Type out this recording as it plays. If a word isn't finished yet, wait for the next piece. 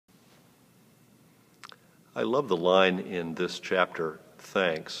I love the line in this chapter,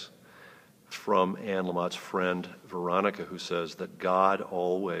 thanks, from Anne Lamott's friend Veronica, who says that God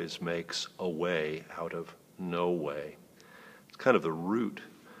always makes a way out of no way. It's kind of the root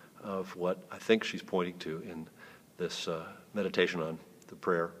of what I think she's pointing to in this meditation on the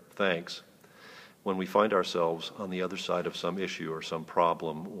prayer, thanks. When we find ourselves on the other side of some issue or some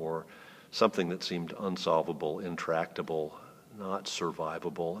problem or something that seemed unsolvable, intractable, not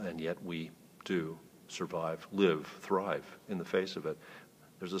survivable, and yet we do survive, live, thrive in the face of it.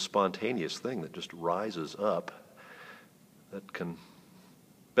 There's a spontaneous thing that just rises up that can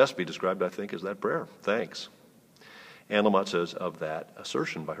best be described, I think, as that prayer, thanks. Anne Lamott says of that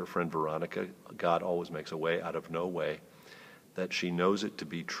assertion by her friend Veronica, God always makes a way out of no way, that she knows it to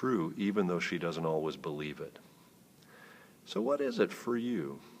be true even though she doesn't always believe it. So what is it for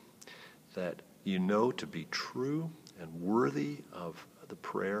you that you know to be true and worthy of the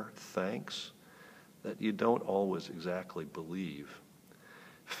prayer, thanks, that you don't always exactly believe?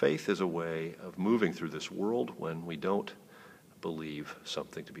 Faith is a way of moving through this world when we don't believe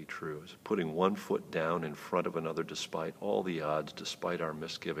something to be true. It's putting one foot down in front of another despite all the odds, despite our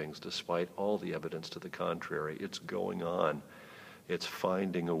misgivings, despite all the evidence to the contrary. It's going on. It's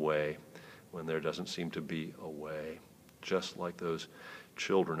finding a way when there doesn't seem to be a way. Just like those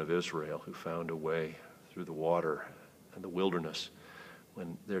children of Israel who found a way through the water and the wilderness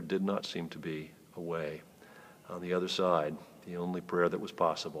when there did not seem to be a way. On the other side, the only prayer that was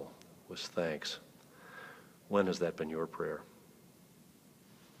possible was thanks. When has that been your prayer?